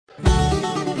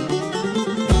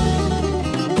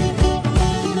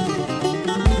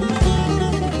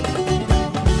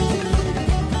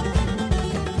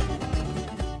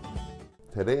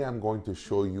Today I'm going to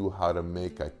show you how to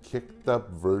make a kicked up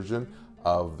version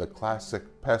of the classic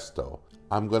pesto.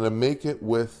 I'm going to make it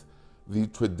with the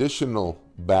traditional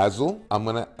basil. I'm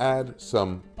going to add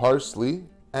some parsley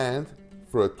and,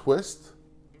 for a twist,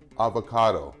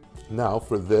 avocado. Now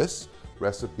for this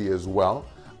recipe as well,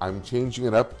 I'm changing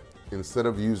it up. Instead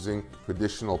of using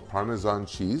traditional Parmesan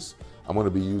cheese, I'm going to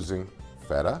be using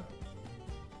feta.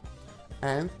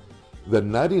 And the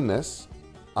nuttiness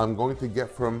I'm going to get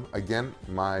from, again,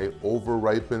 my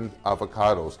over-ripened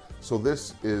avocados. So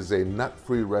this is a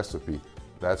nut-free recipe.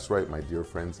 That's right, my dear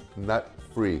friends,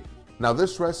 nut-free. Now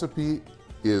this recipe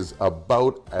is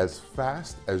about as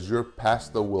fast as your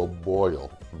pasta will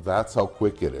boil. That's how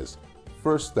quick it is.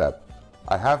 First step,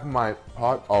 I have my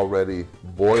pot already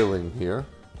boiling here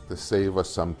to save us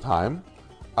some time.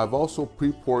 I've also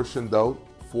pre-portioned out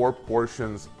 4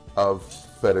 portions of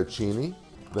fettuccine.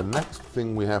 The next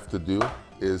thing we have to do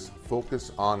is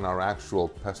focus on our actual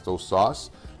pesto sauce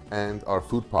and our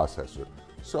food processor.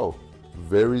 So,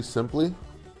 very simply,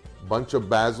 bunch of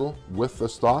basil with the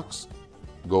stalks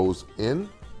goes in.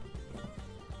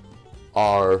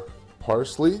 Our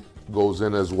parsley goes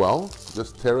in as well.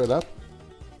 Just tear it up.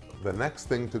 The next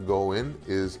thing to go in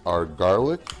is our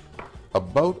garlic.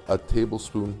 About a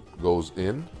tablespoon goes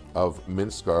in of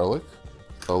minced garlic,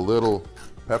 a little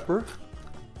pepper,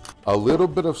 a little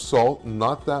bit of salt,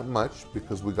 not that much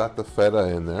because we got the feta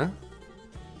in there.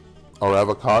 Our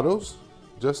avocados,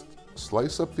 just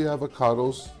slice up the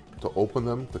avocados to open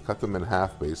them, to cut them in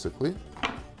half basically.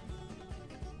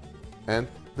 And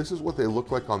this is what they look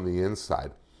like on the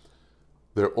inside.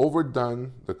 They're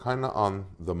overdone, they're kind of on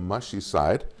the mushy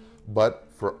side, but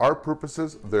for our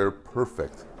purposes, they're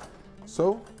perfect.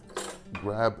 So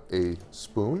grab a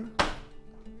spoon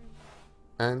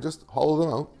and just hollow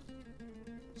them out.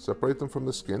 Separate them from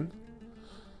the skin.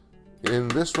 In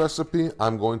this recipe,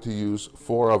 I'm going to use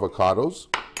 4 avocados.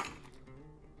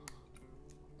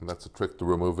 And that's a trick to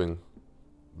removing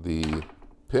the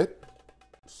pit.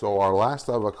 So our last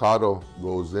avocado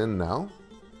goes in now.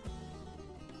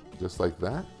 Just like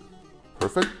that.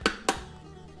 Perfect.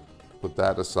 Put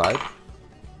that aside.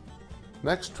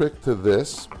 Next trick to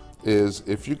this is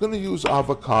if you're going to use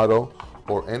avocado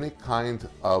or any kind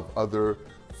of other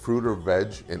fruit or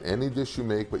veg in any dish you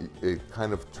make, but it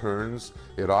kind of turns,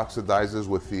 it oxidizes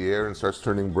with the air and starts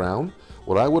turning brown,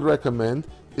 what I would recommend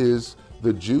is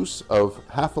the juice of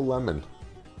half a lemon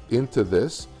into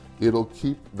this. It'll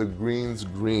keep the greens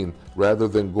green rather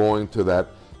than going to that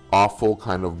awful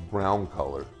kind of brown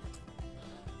color.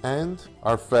 And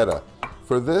our feta.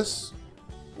 For this,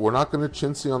 we're not going to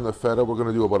chintzy on the feta. We're going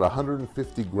to do about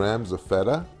 150 grams of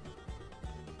feta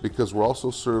because we're also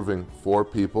serving 4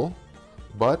 people.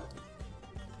 But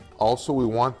also we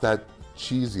want that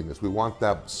cheesiness. We want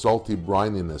that salty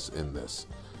brininess in this.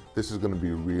 This is going to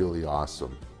be really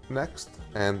awesome. Next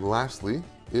and lastly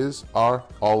is our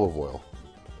olive oil.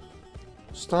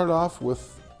 Start off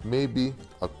with maybe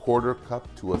a 1/4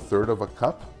 cup to 1/3 of a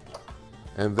cup,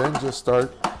 and then just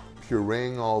start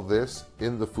pureeing all this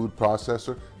in the food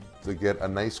processor to get a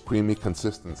nice creamy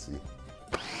consistency.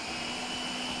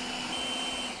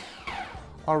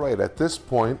 All right, at this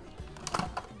point,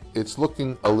 it's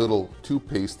looking a little too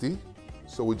pasty,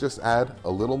 so we just add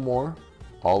a little more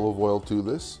olive oil to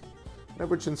this.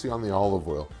 Never chintzy on the olive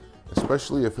oil,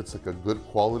 especially if it's like a good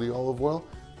quality olive oil.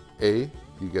 A,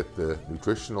 you get the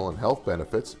nutritional and health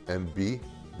benefits, and B,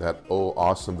 that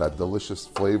awesome, that delicious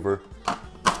flavor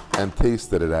and taste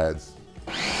that it adds.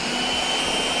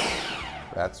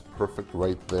 That's perfect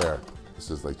right there.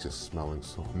 This is like just smelling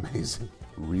so amazing.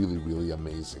 Really, really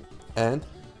amazing. And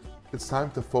it's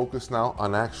time to focus now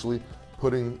on actually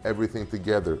putting everything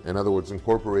together. In other words,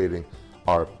 incorporating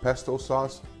our pesto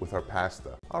sauce with our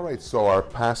pasta. All right, so our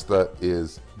pasta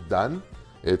is done.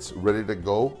 It's ready to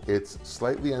go. It's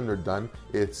slightly underdone.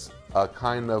 It's a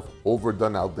kind of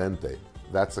overdone al dente.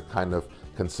 That's a kind of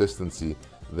consistency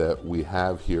that we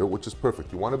have here, which is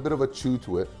perfect. You want a bit of a chew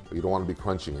to it, but you don't want to be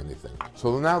crunching anything.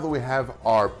 So now that we have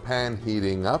our pan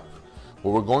heating up,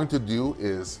 what we're going to do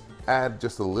is add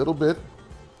just a little bit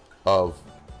of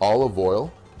olive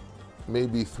oil,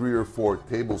 maybe 3 or 4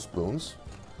 tablespoons.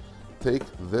 Take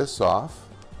this off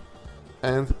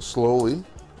and slowly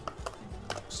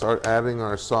start adding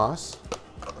our sauce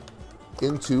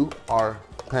into our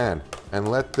pan and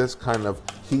let this kind of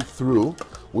heat through.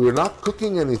 We're not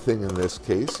cooking anything in this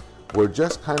case. We're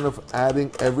just kind of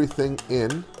adding everything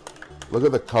in. Look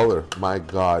at the color, my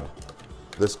God.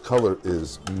 This color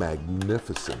is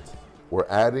magnificent. We're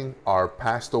adding our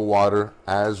pasta water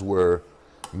as we're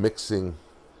mixing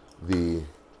the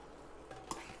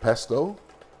pesto.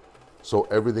 So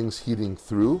everything's heating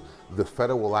through. the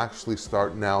feta will actually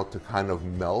start now to kind of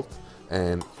melt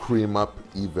and cream up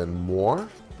even more.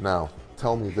 Now,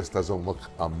 tell me this doesn't look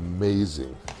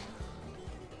amazing.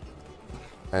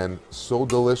 And so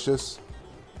delicious,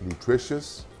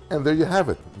 nutritious, and there you have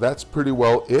it. That's pretty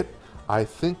well it. I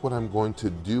think what I'm going to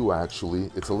do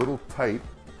actually, it's a little tight.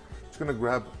 I'm just gonna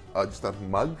grab just a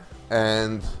mug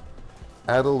and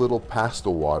add a little pasta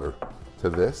water to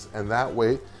this, and that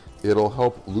way it'll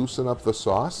help loosen up the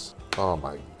sauce. Oh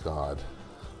my God,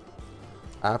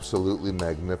 absolutely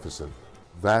magnificent.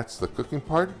 That's the cooking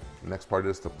part. The next part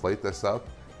is to plate this up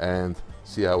and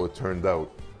see how it turned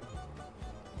out.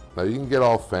 Now you can get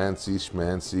all fancy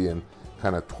schmancy and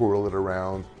kind of twirl it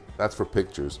around. That's for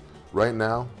pictures. Right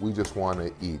now, we just want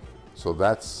to eat. So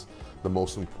that's the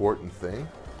most important thing.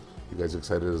 You guys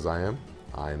excited as I am?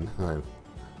 I'm.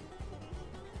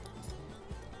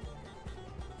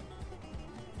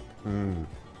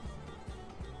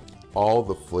 All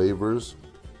the flavors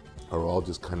are all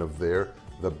just kind of there.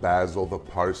 The basil, the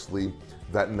parsley,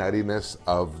 that nuttiness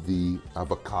of the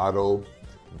avocado,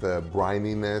 the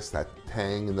brininess, that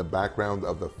tang in the background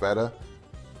of the feta.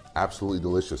 Absolutely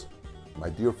delicious. My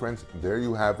dear friends, there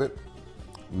you have it.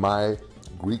 My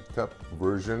Greeked up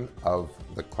version of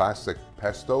the classic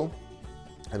pesto,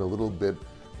 and a little bit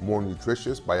more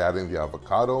nutritious by adding the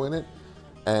avocado in it.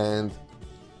 And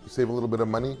save a little bit of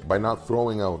money by not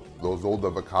throwing out those old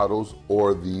avocados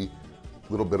or the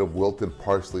little bit of wilted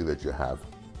parsley that you have.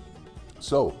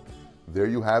 So there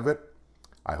you have it.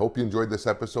 I hope you enjoyed this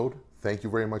episode. Thank you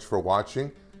very much for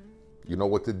watching. You know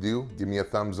what to do. Give me a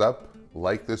thumbs up,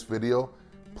 like this video.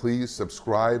 Please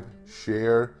subscribe,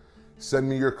 share, send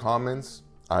me your comments.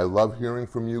 I love hearing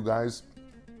from you guys.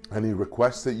 Any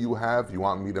requests that you have, you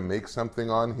want me to make something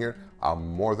on here, I'm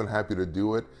more than happy to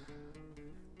do it.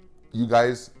 You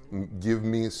guys give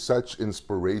me such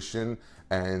inspiration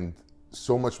and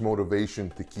so much motivation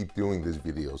to keep doing these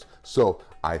videos. So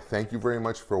I thank you very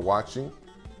much for watching.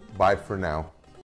 Bye for now.